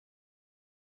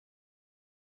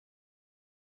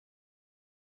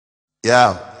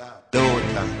Yeah, don't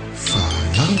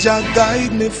Jah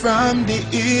guide me from the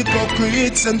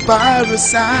hypocrites and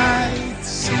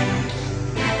parasites,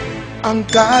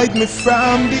 and guide me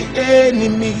from the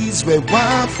enemies where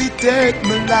want to take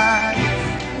my life.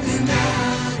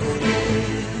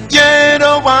 Yeah,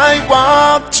 though I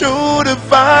walk through the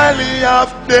valley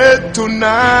of death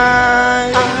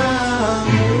tonight,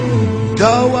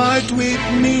 thou art with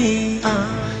me,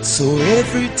 so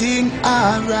everything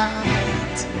alright.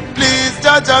 Please,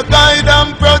 Jah guide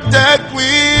and protect we.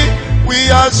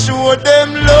 We are show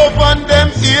them love and them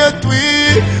hate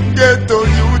we. Get to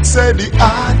youth say the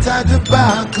heart of the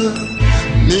battle.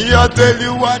 Me I tell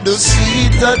you what the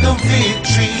sweet of the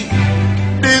victory.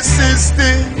 This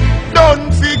system,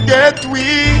 don't forget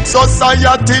we.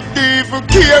 Society devil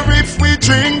care if we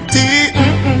drink tea.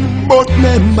 But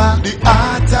remember the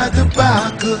heart of the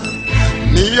battle.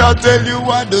 Me I tell you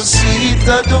what the sweet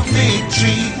of the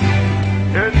victory.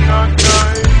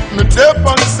 Me dip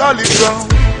on solid ground.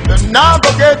 Them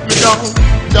never get me down.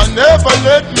 Jah never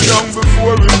let me down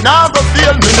before. He never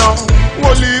fail me now.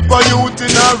 Whole heap of youth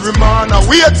in every man. I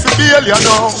wait for bail you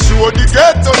now. Show the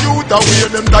ghetto youth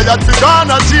away. Them tired for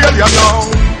gonna jail you now.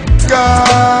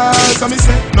 Cause me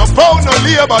say no pound no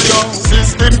labor yo.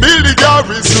 System build the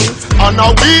garrison, and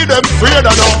now we them afraid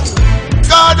of now.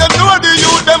 God them know the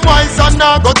youth them wise and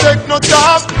now go take no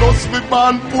job. Plus we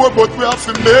born poor but we have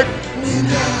to make.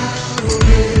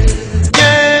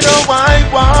 Yeah, though I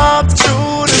walk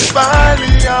through the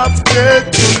valley of death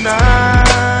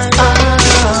tonight,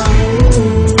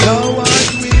 thou art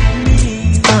with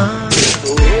me,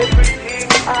 so everything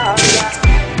alright.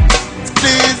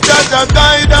 Please, Jah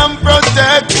guide and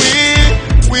protect we.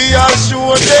 We are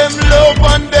show them love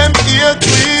and them hate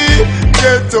we.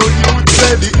 Get to youth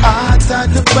say the heart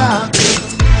of the battle.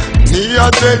 Me I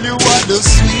tell you what the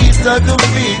sweet of the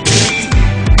victory.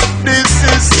 This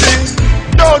system,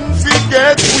 don't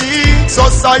forget we.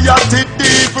 Society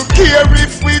devil care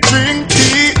if we drink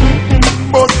tea.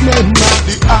 But remember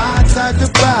the heart of the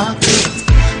battle.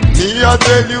 Me I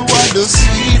tell you what the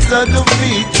sweet of the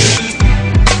victory.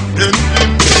 Then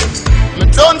me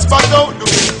don't spot out the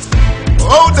way.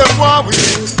 How them want we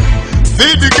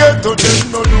feed the ghetto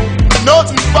them no do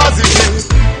nothing positive.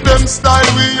 Them style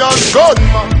we as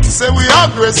gunman, say we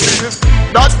aggressive.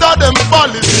 That's not them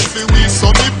politics, we so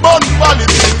me burn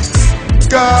politics.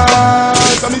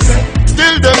 Cause me say,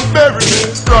 kill them bury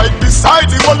me right beside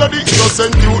the wall of the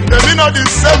innocent youth. Them in the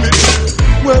cemetery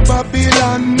where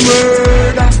Babylon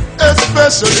murder,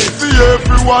 especially for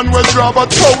everyone will drop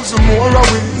 1,000 more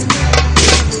away.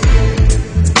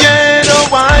 Yeah,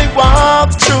 though I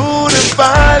walk through the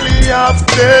valley of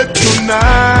death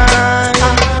tonight,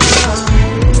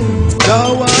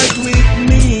 thou art with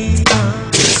me,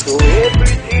 so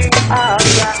everything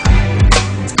alright.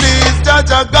 Please,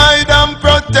 Jah guide and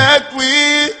protect we.